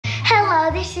Hello,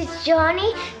 this is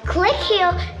Johnny. Click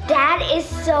Hill. Dad is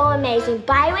so amazing.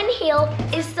 Byron Hill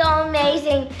is so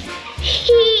amazing.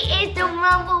 He is the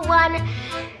 #1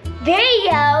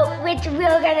 video, which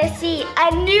we're gonna see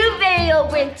a new video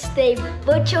which they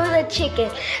butcher the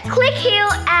chicken. Click Hill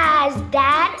as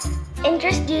Dad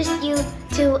introduced you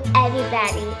to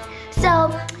everybody.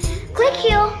 So click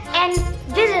here and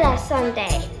visit us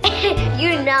someday.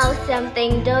 You know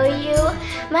something, don't you?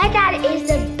 My dad is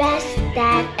the best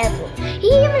dad ever. He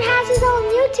even has his own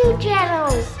YouTube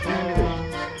channels.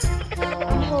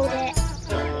 Hold it.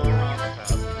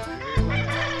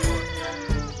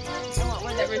 I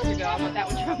want that rooster go. I want that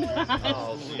one traumatized.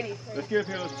 Oh, let's get up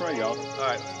here. Let's pray, y'all. All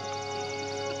right.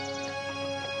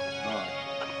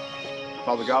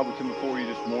 Father God, we come before you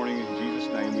this morning in Jesus'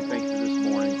 name. We thank you for this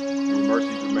morning. Your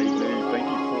mercies are made new. Thank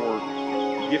you for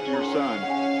the gift of your Son.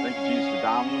 Thank you, Jesus, for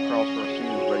dying on the cross for our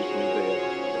sins, raised from the dead.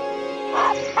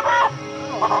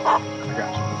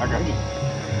 I got you.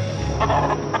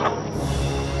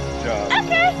 Good job.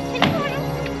 Okay.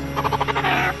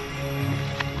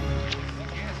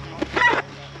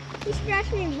 He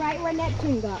scratched me right where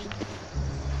Neptune got.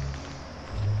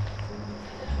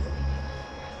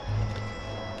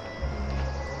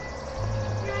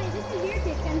 This is your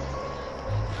chicken.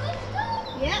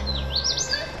 Yep.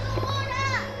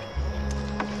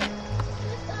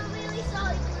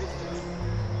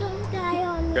 Don't die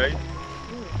on me. Okay.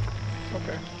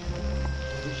 Okay.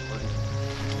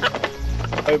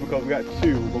 Oh, because we got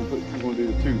two, we're gonna do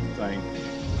the two thing.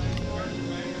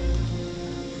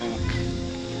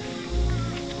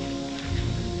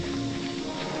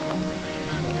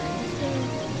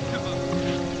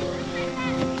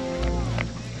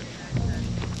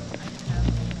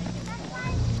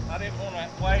 I didn't want to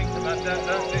wait because I done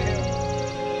to him.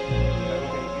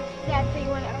 Dad, so you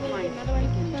want another one?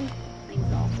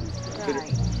 Things off.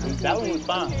 Right. That one was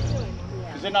fine.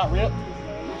 Is it not ripped?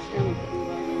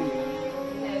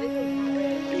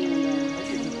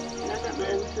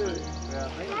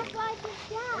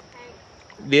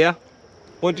 Yeah.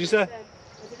 What'd you say?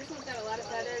 This one's got a lot of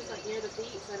feathers like near the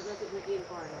feet, so I don't know if it would be in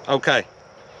far enough. Okay.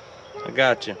 I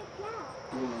got you.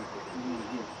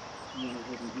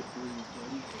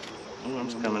 Oh, I'm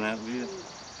just coming out good.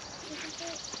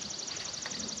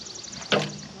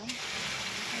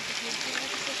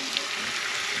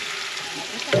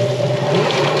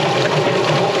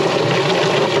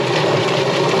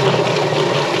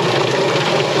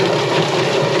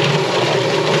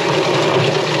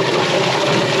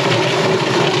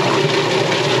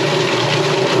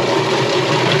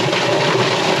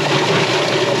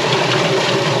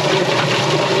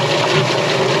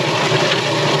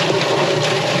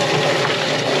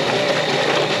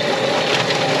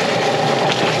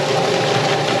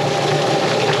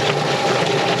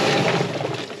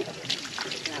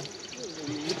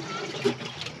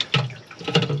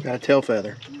 Got a tail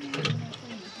feather.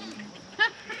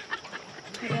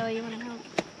 Billy, you want to help?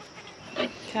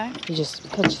 Okay. You just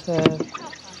pinch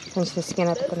the skin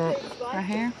up at the neck. Right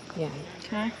here? Yeah.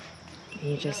 Okay. And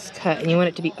you just cut, and you want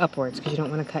it to be upwards because you don't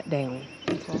want to cut down.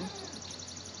 Okay.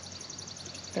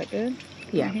 Is that good?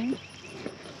 Yeah.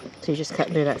 So you just cut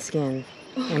through that skin.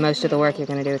 And most of the work you're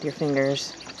going to do with your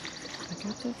fingers.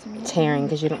 Tearing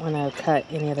because you don't want to cut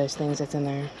any of those things that's in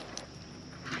there.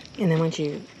 And then once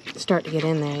you start to get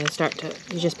in there,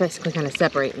 you just basically kind of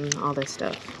separating all this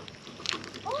stuff.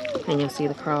 And you'll see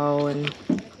the crawl. And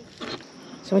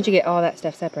so once you get all that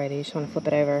stuff separated, you just want to flip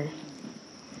it over.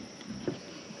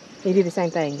 You do the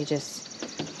same thing. You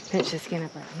just pinch the skin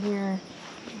up right here.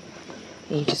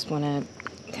 And you just want to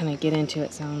kind of get into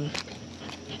it some.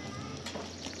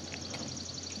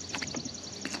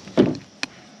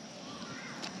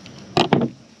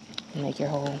 And make your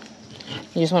hole.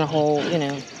 You just want a hole, you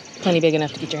know, plenty big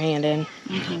enough to get your hand in.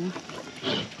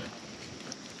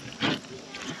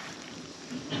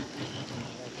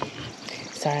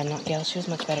 Sorry, I'm not Gail. She was a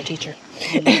much better teacher.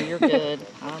 No, you're good.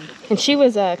 And she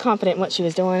was confident in what she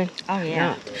was doing. Oh,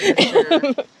 yeah. Hey,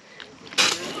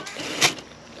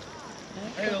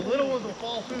 the little ones will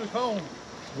fall through the cone.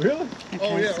 Really? Okay,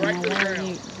 Oh, yeah, so right now to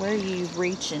the where you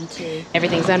reach into?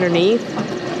 Everything's underneath,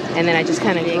 and then I just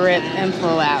kind of grip and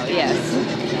pull out. Yes.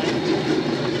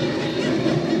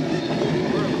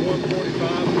 We're at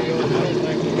 145 Bill. I don't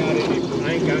think we got any. I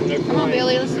ain't got no. Come on,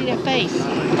 Billy. Let's see that face.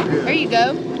 There you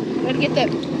go. Gotta get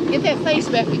that face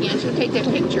back again. So take that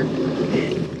picture.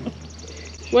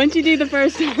 Once you do the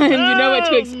first time, you know what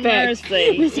to expect.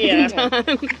 Mercy. The second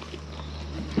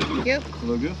time. Yep.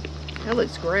 Look good? That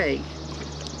looks great.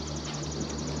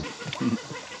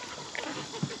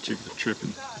 Chickens are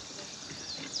tripping.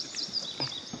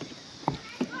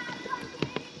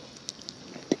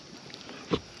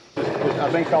 I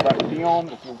think called that film.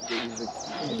 Your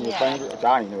finger.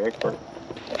 I ain't no expert.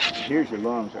 Here's your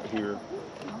lungs out here.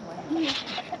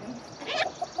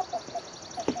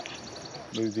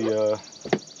 Do the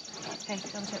Hey,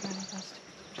 double check mine first.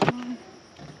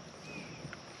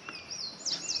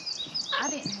 I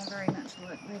didn't have very much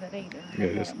luck with it either. Yeah,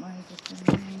 it is.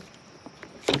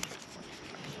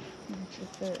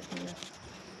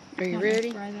 Are you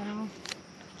ready?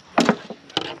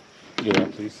 do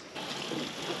that, please.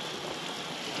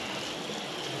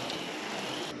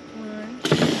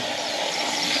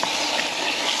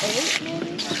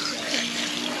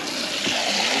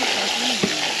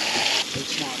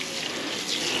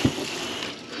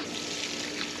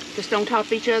 Just on top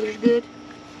of each other's good.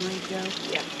 There you go.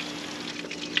 Yeah.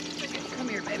 Come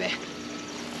here, baby.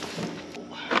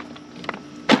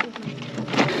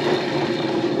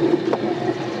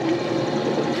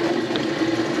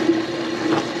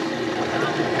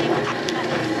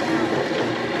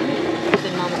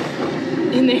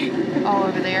 In there. All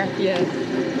over there? Yes.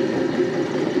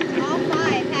 All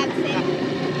 5 have sand.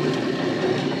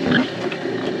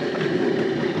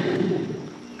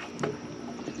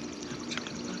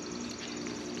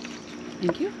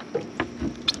 Thank you.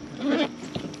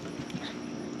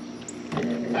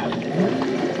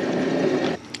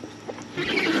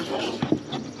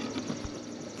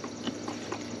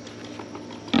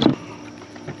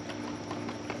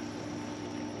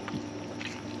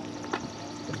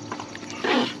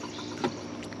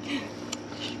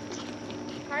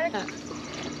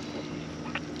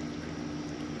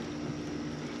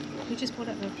 You just pulled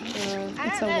up the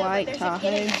It's a white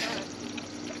Tahoe.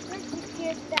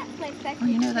 Oh,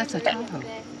 you know that's a Tahoe.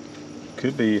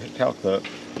 Could be Calicut.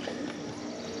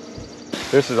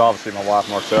 This is obviously my wife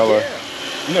Marcella. Yeah.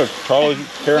 You know Charlie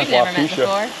Karen's We've never wife met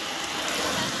Keisha.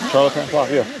 before. Charlie Karen's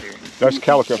wife, yeah. That's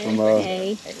Calicut from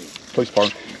police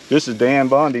department. This is Dan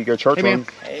Bundy, go church with him.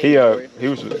 He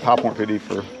was a High Point PD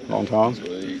for a long time.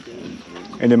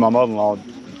 And then my mother-in-law,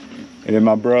 and then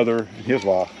my brother and his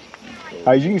wife.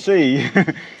 As you can see,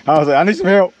 I was like, I need some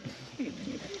help.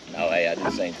 Oh, hey, I did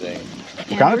the same thing.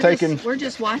 Yeah, Kind of taking. We're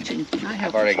just watching.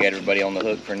 I've already got everybody on the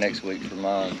hook for next week for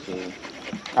mine. So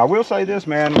I will say this,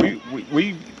 man.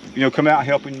 We you know, come out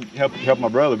help my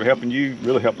brother, but helping you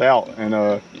really helped out. And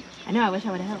I know. I wish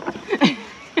I would have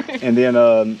helped. and then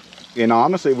and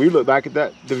honestly, we look back at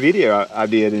the video I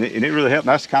did, and it really helped.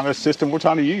 And that's the kind of system we're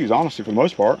trying to use, honestly, for the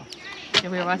most part. Yeah,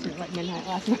 we were watching it like midnight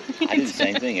last night. I do the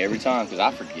same thing every time because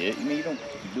I forget. You mean, you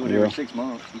do it every 6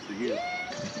 months, you forget.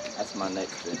 That's my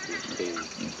next venture.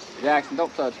 Jackson,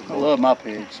 don't touch them. I love my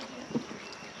pigs.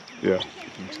 Yeah.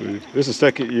 So this is the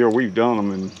second year we've done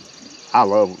them, and I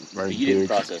love raising You didn't pigs.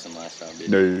 process them last time,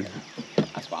 did you? No.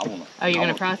 That's what I want to. Oh, you're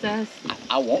gonna process?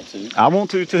 I want to. I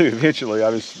want to too, eventually.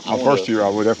 My first year I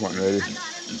would definitely ready. I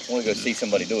want to go see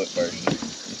somebody do it first.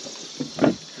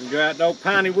 We go out to old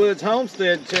Piney Woods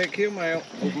Homestead and check him out.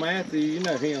 Old Matthew, you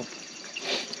know him.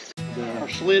 Or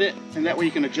slit it, and that way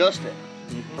you can adjust it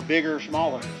for bigger or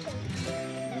smaller.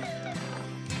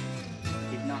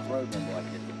 He's not road number like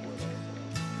this before,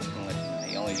 though.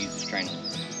 He only uses training.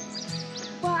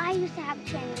 Well, I used to have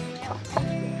training wheels.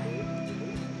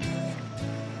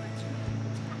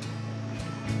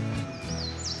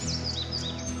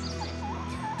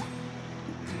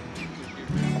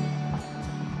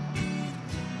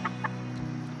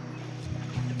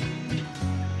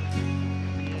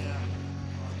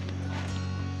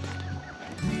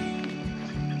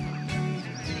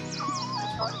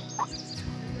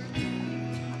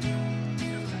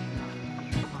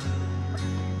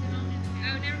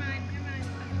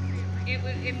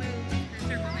 It moved. The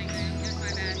circle thing moved. That's my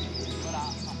bad. But I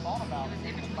thought about it.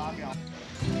 It was 5 gallons.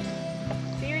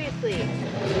 Seriously.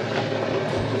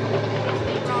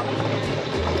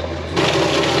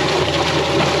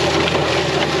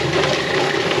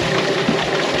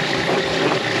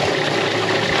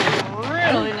 I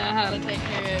really know how to take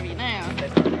care of you now.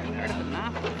 Get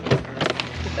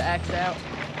the axe out.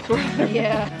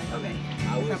 Yeah. Okay.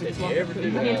 I will say, if you ever do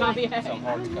have something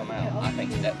hard to come out, I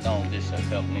think that thong just has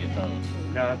helped me a ton.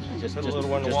 Yeah, Just put a a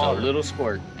little in the just water. a little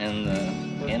squirt in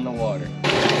the water.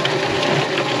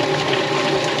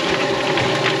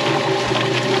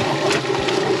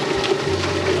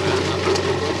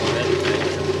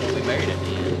 We married at the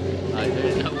end. Like,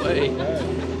 there's no way.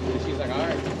 She's like, all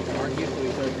right, aren't used to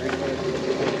each other.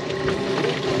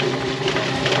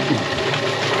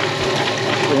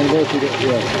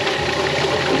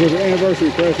 It was an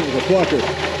anniversary present with a plucker.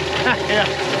 Yeah.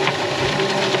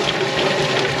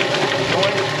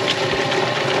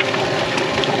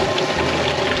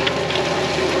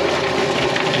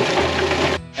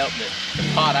 Helped it. The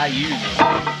pot I use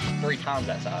is 3 times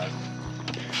that size.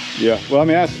 Yeah, well, I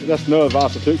mean, that's another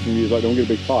advice I took from you, is like, don't get a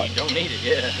big pot. You don't need it,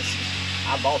 yeah.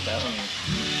 I bought that one.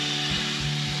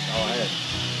 All I had.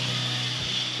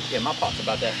 Yeah, my pot's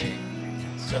about that big.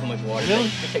 So much water. Really?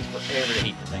 It takes forever to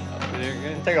heat the thing up. There you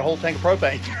go. Take a whole tank of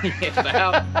propane. Yeah,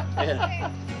 about.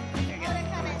 Yeah.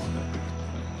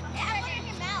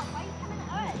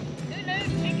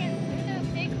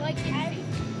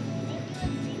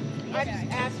 I just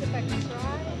asked if I could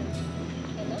try.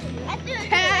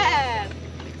 Dad,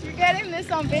 you're getting this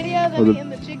on video, them eating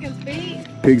the chicken's feet?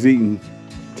 Pigs eating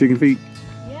chicken feet?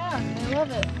 Yeah, I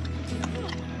love it.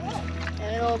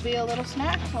 And it'll be a little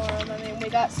snack for them. I mean, we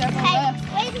got several left.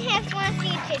 Hey, we have want to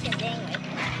see a chicken anyway.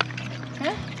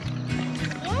 Huh?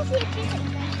 I want to see a chicken.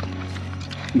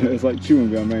 Yeah, it's like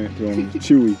chewing gum, man. It's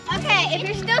chewy. Okay, if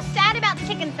you're still sad about the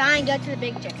chicken thigh, go to the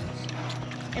big chickens.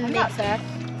 And I'm not sad.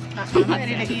 I'm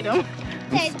ready to eat them.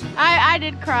 I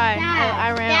did cry.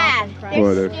 I ran off and cried.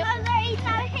 Whatever.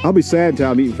 I'll be sad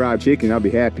until I'm eating fried chicken. I'll be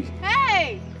happy.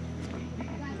 Hey!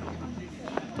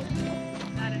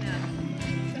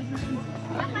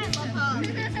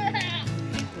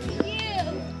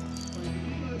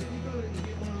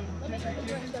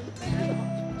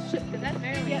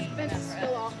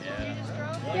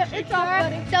 Yep, it's off,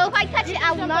 buddy. So if I touch it,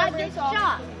 I will not get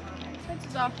shot.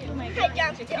 It's off. You'll make Hey, it.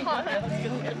 John, get hot.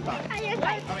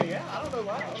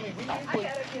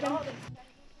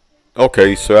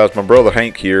 Okay, so as my brother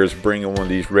Hank here is bringing one of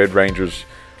these Red Rangers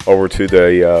over to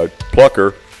the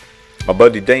plucker, my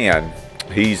buddy Dan,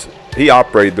 he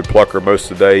operated the plucker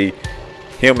most of the day.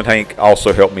 Him and Hank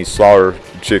also helped me slaughter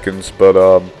chickens,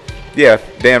 but yeah,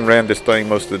 Dan ran this thing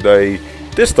most of the day.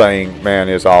 This thing, man,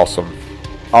 is awesome.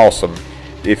 Awesome.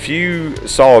 If you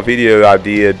saw a video I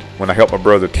did when I helped my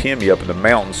brother Timmy up in the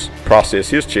mountains process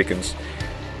his chickens,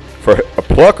 for a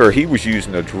plucker, he was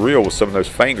using a drill with some of those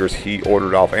fingers he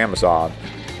ordered off Amazon.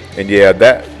 And yeah,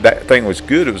 that thing was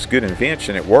good. It was a good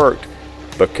invention. It worked.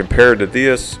 But compared to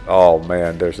this, oh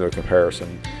man, there's no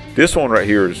comparison. This one right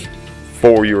here is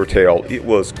for your tail. It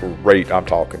was great, I'm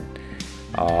talking.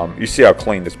 You see how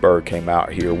clean this bird came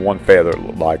out here. One feather it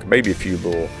looked like, maybe a few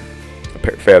little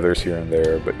feathers here and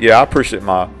there. But yeah, I appreciate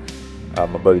my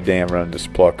buddy Dan running this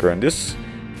plucker. And this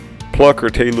plucker,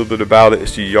 tell you a little bit about it.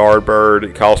 It's a Yardbird.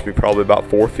 It cost me probably about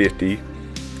 $4.50.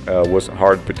 Wasn't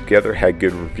hard to put together. Had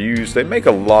good reviews. They make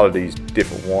a lot of these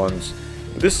different ones.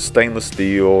 But this is stainless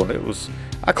steel, and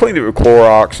I cleaned it with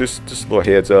Clorox. Just a little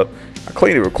heads up. I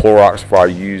cleaned it with Clorox before I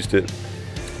used it,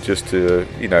 just to,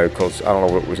 you know, because I don't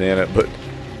know what was in it. But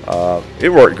it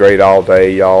worked great all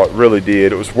day, y'all. It really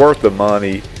did. It was worth the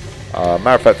money. Matter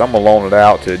of fact, I'm gonna loan it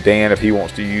out to Dan if he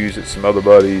wants to use it. Some other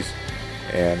buddies,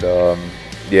 and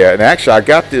yeah. And actually, I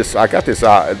got this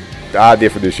idea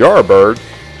for this Yardbird.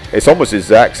 It's almost the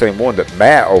exact same one that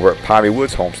Matt over at Piney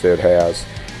Woods Homestead has,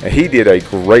 and he did a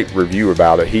great review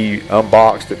about it. He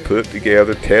unboxed it, put it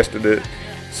together, tested it.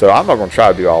 So I'm not gonna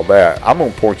try to do all that. I'm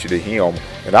gonna point you to him,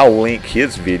 and I'll link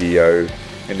his video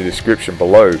in the description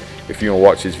below if you want to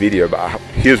watch his video about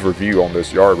his review on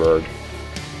this Yardbird.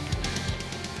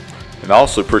 And I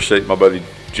also appreciate my buddy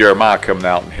Jeremiah coming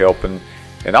out and helping.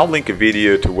 And I'll link a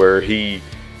video to where he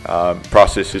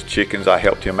processed his chickens. I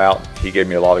helped him out. He gave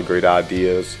me a lot of great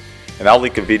ideas. And I'll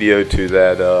link a video to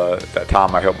that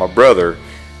time I helped my brother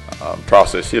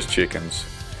process his chickens.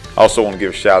 I also want to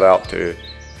give a shout out to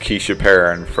Keisha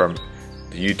Perrin from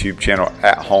the YouTube channel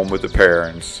At Home with the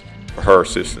Perrins for her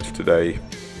assistance today.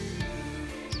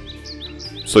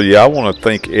 So yeah, I want to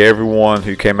thank everyone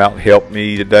who came out and helped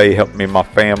me today, helped me and my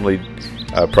family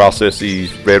process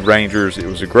these Red Rangers. It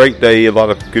was a great day, a lot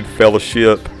of good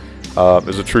fellowship. It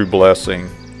was a true blessing.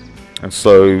 And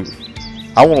so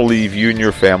I want to leave you and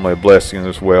your family a blessing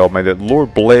as well. May the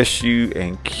Lord bless you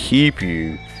and keep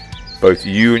you, both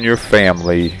you and your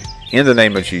family, in the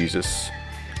name of Jesus.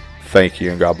 Thank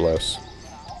you and God bless.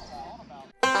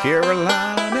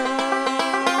 Carolina,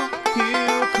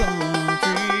 hill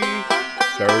country,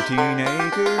 13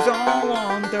 acres on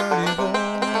 134.